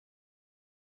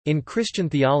In Christian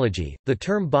theology, the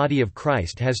term body of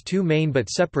Christ has two main but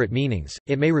separate meanings.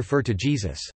 It may refer to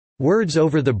Jesus' words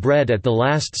over the bread at the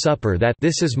Last Supper that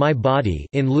 "This is my body"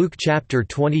 in Luke chapter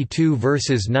 22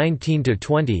 verses 19 to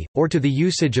 20, or to the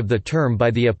usage of the term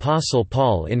by the apostle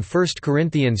Paul in 1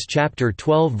 Corinthians chapter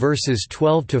 12 verses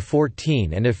 12 to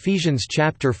 14 and Ephesians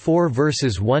chapter 4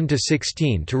 verses 1 to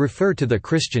 16 to refer to the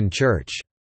Christian Church.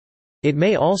 It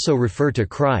may also refer to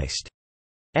Christ's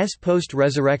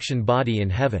post-resurrection body in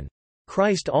heaven.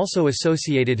 Christ also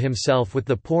associated himself with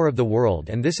the poor of the world,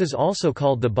 and this is also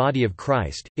called the body of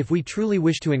Christ. If we truly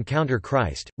wish to encounter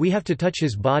Christ, we have to touch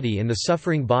his body in the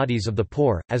suffering bodies of the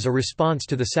poor, as a response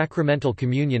to the sacramental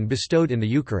communion bestowed in the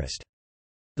Eucharist.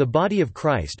 The body of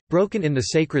Christ, broken in the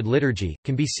sacred liturgy,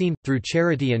 can be seen, through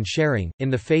charity and sharing, in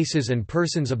the faces and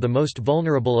persons of the most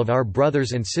vulnerable of our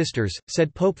brothers and sisters,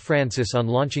 said Pope Francis on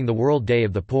launching the World Day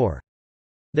of the Poor.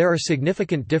 There are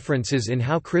significant differences in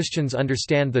how Christians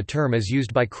understand the term as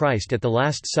used by Christ at the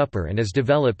Last Supper and as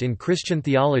developed in Christian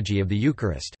theology of the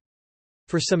Eucharist.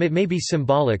 For some it may be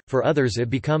symbolic, for others it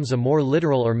becomes a more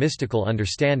literal or mystical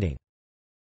understanding.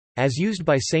 As used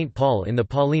by St. Paul in the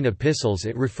Pauline epistles,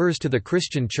 it refers to the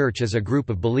Christian Church as a group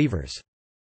of believers.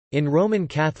 In Roman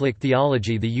Catholic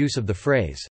theology, the use of the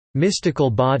phrase, mystical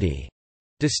body,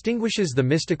 distinguishes the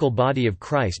mystical body of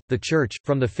Christ, the Church,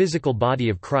 from the physical body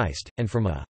of Christ, and from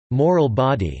a moral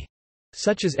body,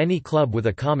 such as any club with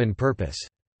a common purpose.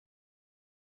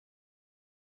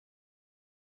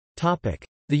 The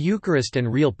Eucharist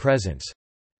and real presence.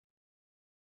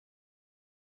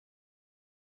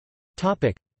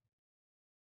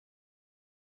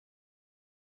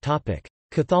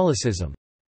 Catholicism.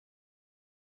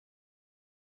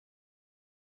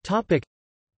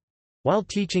 While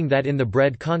teaching that in the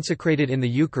bread consecrated in the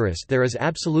Eucharist there is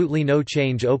absolutely no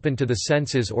change open to the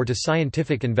senses or to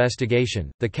scientific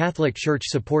investigation, the Catholic Church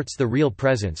supports the real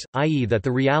presence, i.e. that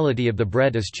the reality of the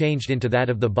bread is changed into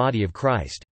that of the body of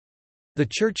Christ. The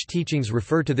Church teachings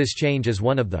refer to this change as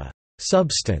one of the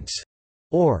substance,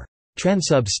 or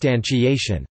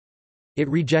transubstantiation. It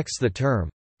rejects the term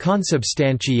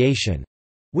consubstantiation,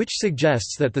 which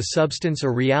suggests that the substance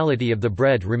or reality of the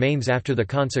bread remains after the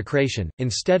consecration,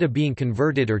 instead of being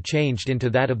converted or changed into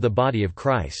that of the body of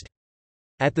Christ.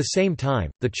 At the same time,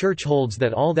 the Church holds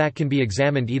that all that can be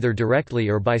examined either directly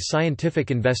or by scientific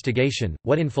investigation,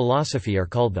 what in philosophy are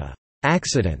called the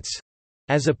accidents,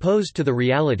 as opposed to the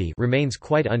reality, remains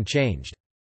quite unchanged.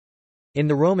 In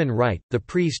the Roman Rite, the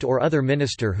priest or other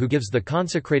minister who gives the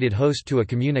consecrated host to a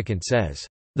communicant says,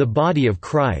 "the body of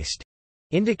Christ,"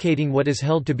 indicating what is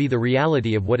held to be the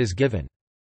reality of what is given.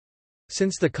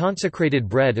 Since the consecrated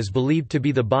bread is believed to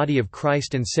be the body of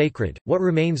Christ and sacred, what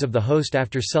remains of the host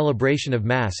after celebration of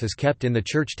Mass is kept in the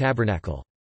church tabernacle.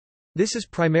 This is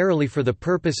primarily for the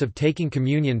purpose of taking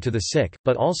communion to the sick,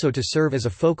 but also to serve as a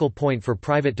focal point for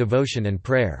private devotion and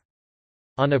prayer.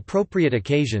 On appropriate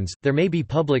occasions, there may be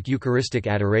public Eucharistic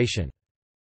adoration.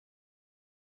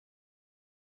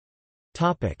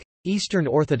 Eastern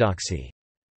Orthodoxy.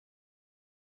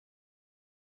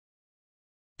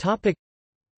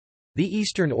 The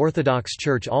Eastern Orthodox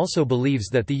Church also believes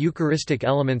that the Eucharistic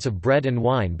elements of bread and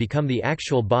wine become the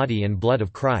actual body and blood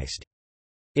of Christ.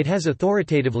 It has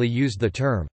authoritatively used the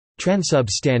term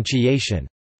transubstantiation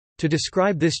to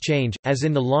describe this change, as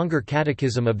in the longer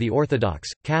Catechism of the Orthodox,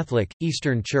 Catholic,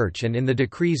 Eastern Church and in the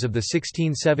decrees of the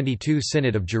 1672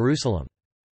 Synod of Jerusalem.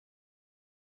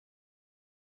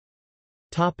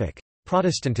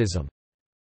 Protestantism.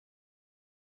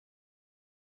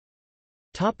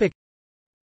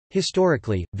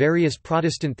 Historically, various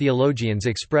Protestant theologians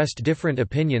expressed different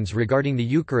opinions regarding the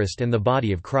Eucharist and the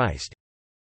body of Christ.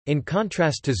 In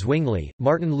contrast to Zwingli,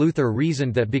 Martin Luther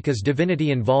reasoned that because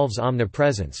divinity involves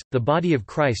omnipresence, the body of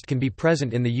Christ can be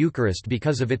present in the Eucharist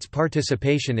because of its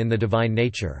participation in the divine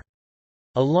nature.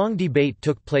 A long debate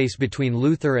took place between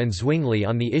Luther and Zwingli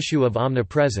on the issue of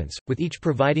omnipresence, with each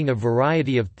providing a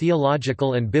variety of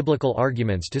theological and biblical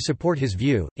arguments to support his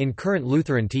view. In current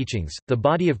Lutheran teachings, the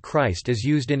body of Christ is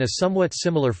used in a somewhat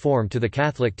similar form to the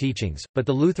Catholic teachings, but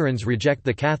the Lutherans reject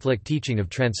the Catholic teaching of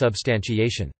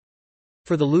transubstantiation.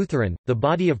 For the Lutheran, the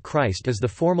body of Christ is the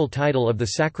formal title of the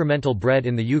sacramental bread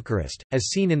in the Eucharist, as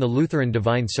seen in the Lutheran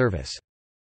Divine Service.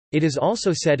 It is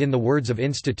also said in the Words of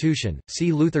Institution,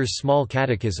 see Luther's Small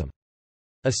Catechism.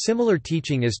 A similar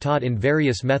teaching is taught in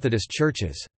various Methodist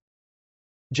churches.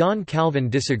 John Calvin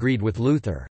disagreed with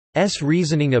Luther's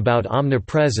reasoning about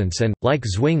omnipresence and, like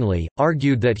Zwingli,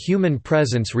 argued that human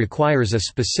presence requires a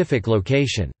specific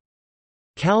location.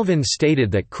 Calvin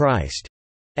stated that Christ's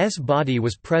body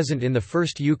was present in the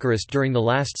first Eucharist during the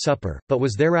Last Supper, but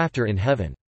was thereafter in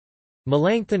heaven.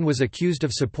 Melanchthon was accused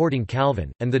of supporting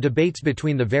Calvin, and the debates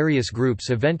between the various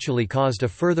groups eventually caused a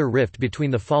further rift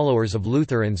between the followers of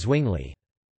Luther and Zwingli.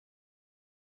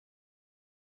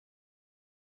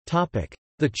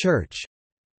 The Church.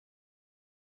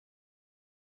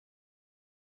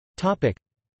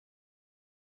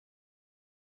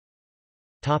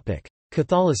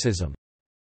 Catholicism.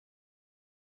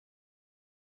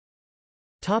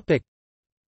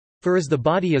 For as the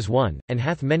body is one, and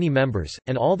hath many members,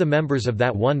 and all the members of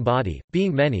that one body,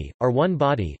 being many, are one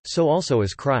body, so also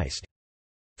is Christ.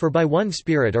 For by one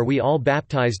Spirit are we all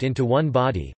baptized into one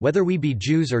body, whether we be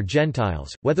Jews or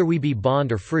Gentiles, whether we be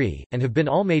bond or free, and have been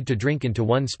all made to drink into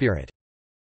one Spirit.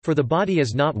 For the body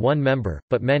is not one member,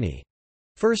 but many.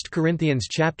 1 Corinthians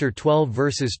chapter 12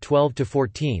 verses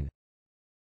 12–14.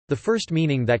 The first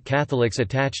meaning that Catholics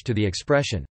attach to the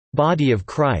expression, "body of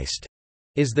Christ,"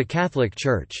 is the Catholic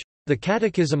Church. The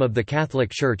Catechism of the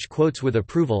Catholic Church quotes with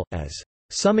approval, as,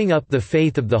 "summing up the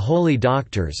faith of the holy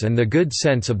doctors and the good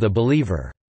sense of the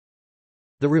believer."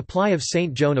 The reply of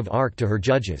Saint Joan of Arc to her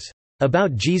judges,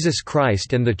 "About Jesus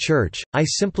Christ and the Church, I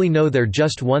simply know they're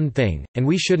just one thing, and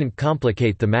we shouldn't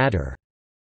complicate the matter."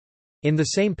 In the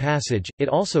same passage, it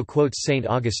also quotes Saint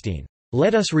Augustine,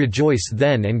 "Let us rejoice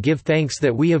then and give thanks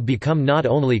that we have become not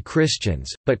only Christians,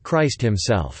 but Christ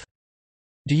himself.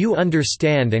 Do you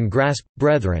understand and grasp,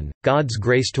 brethren, God's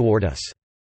grace toward us?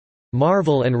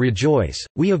 Marvel and rejoice,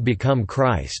 we have become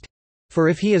Christ. For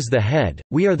if he is the head,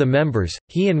 we are the members,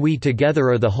 he and we together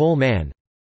are the whole man.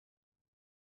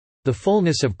 The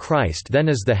fullness of Christ then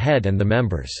is the head and the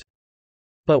members."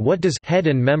 But what does head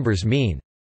and members mean?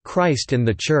 Christ and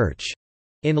the Church.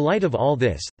 In light of all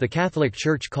this, the Catholic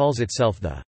Church calls itself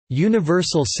the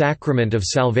universal sacrament of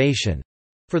salvation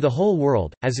for the whole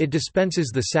world, as it dispenses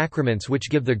the sacraments which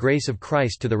give the grace of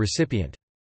Christ to the recipient.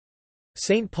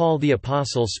 Saint Paul the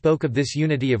Apostle spoke of this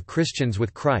unity of Christians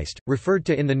with Christ, referred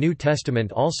to in the New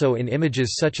Testament also in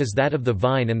images such as that of the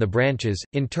vine and the branches,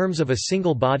 in terms of a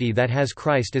single body that has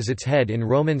Christ as its head in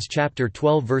Romans chapter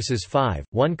 12 verses 5,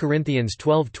 1 Corinthians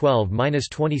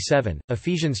 12:12–27,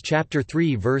 Ephesians chapter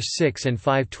 3 verse 6 and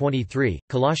 5:23,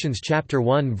 Colossians chapter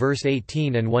 1 verse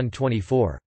 18 and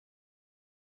 1:24.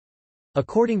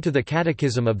 According to the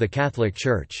Catechism of the Catholic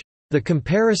Church, the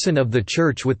comparison of the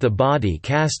Church with the body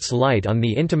casts light on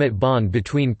the intimate bond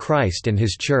between Christ and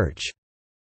his Church.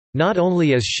 Not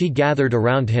only is she gathered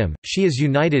around him, she is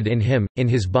united in him, in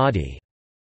his body.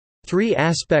 Three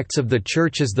aspects of the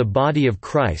Church as the body of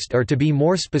Christ are to be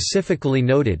more specifically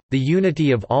noted: the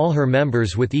unity of all her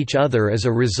members with each other as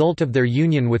a result of their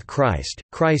union with Christ,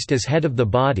 Christ as head of the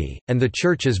body, and the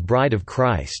Church as bride of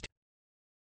Christ.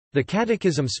 The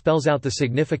Catechism spells out the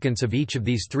significance of each of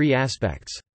these three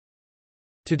aspects.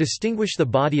 To distinguish the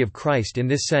body of Christ in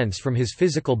this sense from his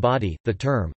physical body, the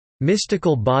term,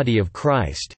 mystical body of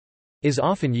Christ, is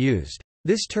often used.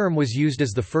 This term was used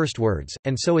as the first words,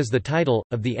 and so as the title,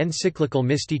 of the encyclical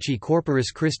Mystici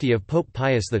Corporis Christi of Pope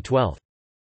Pius XII.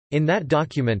 In that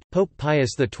document, Pope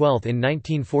Pius XII in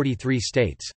 1943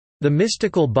 states, "The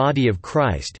mystical body of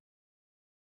Christ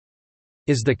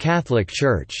is the Catholic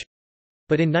Church."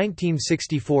 But in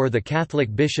 1964 the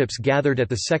Catholic bishops gathered at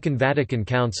the Second Vatican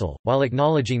Council, while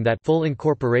acknowledging that full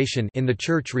incorporation in the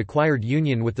Church required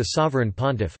union with the sovereign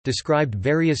pontiff, described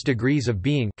various degrees of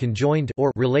being conjoined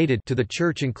or related to the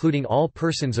Church, including all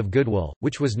persons of goodwill,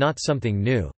 which was not something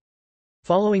new.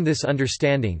 Following this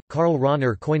understanding, Karl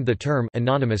Rahner coined the term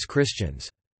anonymous Christians.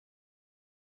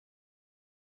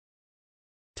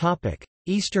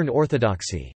 Eastern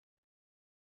Orthodoxy.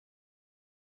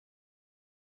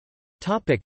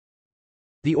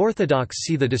 The Orthodox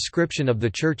see the description of the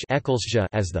Church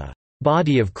as the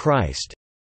body of Christ,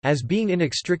 as being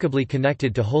inextricably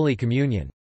connected to Holy Communion.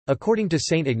 According to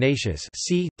Saint Ignatius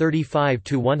c.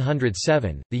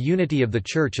 35–107, the unity of the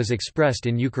Church is expressed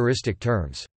in Eucharistic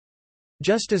terms.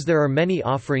 Just as there are many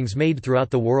offerings made throughout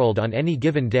the world on any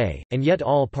given day, and yet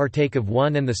all partake of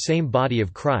one and the same body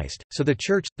of Christ, so the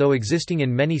Church, though existing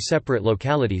in many separate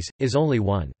localities, is only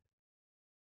one.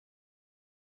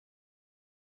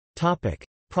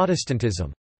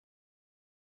 Protestantism.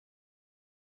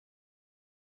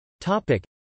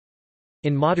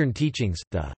 In modern teachings,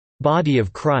 the body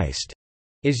of Christ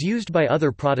is used by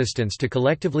other Protestants to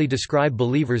collectively describe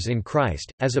believers in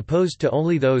Christ, as opposed to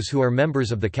only those who are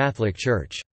members of the Catholic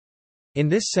Church. In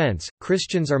this sense,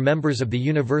 Christians are members of the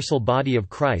universal body of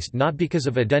Christ not because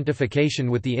of identification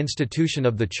with the institution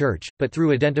of the Church, but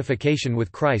through identification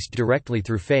with Christ directly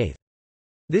through faith.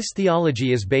 This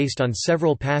theology is based on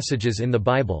several passages in the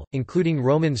Bible, including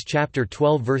Romans chapter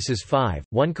 12 verses 5,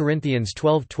 1 Corinthians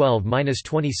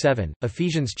 12:12-27,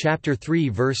 Ephesians chapter 3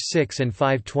 verse 6 and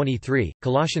 5:23,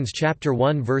 Colossians chapter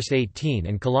 1 verse 18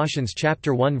 and Colossians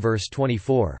chapter 1 verse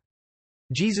 24.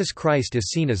 Jesus Christ is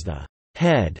seen as the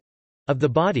head of the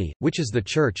body, which is the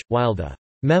church, while the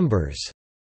members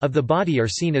of the body are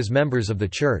seen as members of the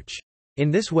church. In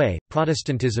this way,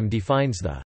 Protestantism defines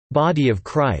the body of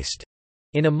Christ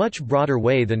in a much broader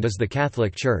way than does the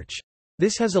Catholic Church.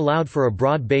 This has allowed for a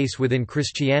broad base within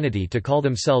Christianity to call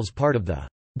themselves part of the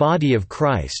body of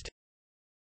Christ.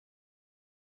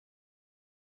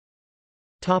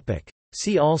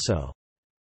 See also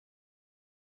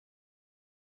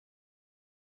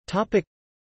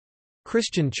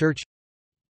Christian Church,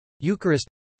 Eucharist,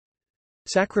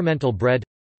 Sacramental Bread,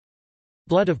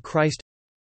 Blood of Christ,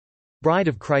 Bride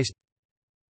of Christ.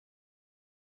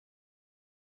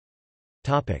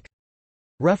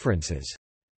 References.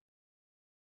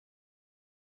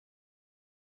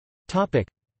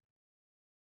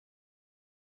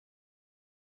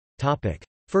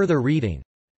 Further reading.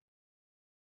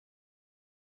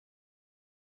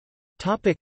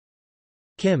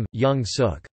 Kim,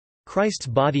 Young-Suk. Christ's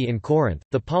Body in Corinth,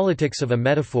 The Politics of a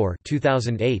Metaphor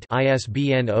 2008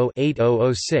 ISBN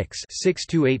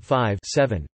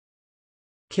 0-8006-6285-7.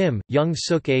 Kim,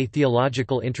 Young-Suk. A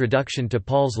Theological Introduction to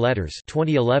Paul's Letters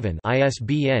 2011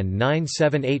 ISBN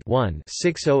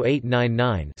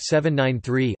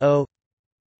 978-1-60899-793-0.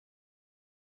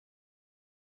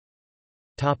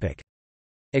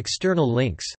 External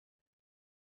links.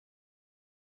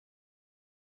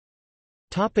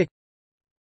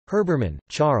 Herbermann,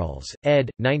 Charles, ed.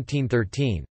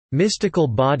 1913. Mystical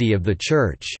Body of the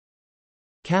Church.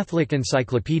 Catholic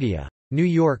Encyclopedia. New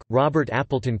York, Robert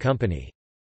Appleton Company.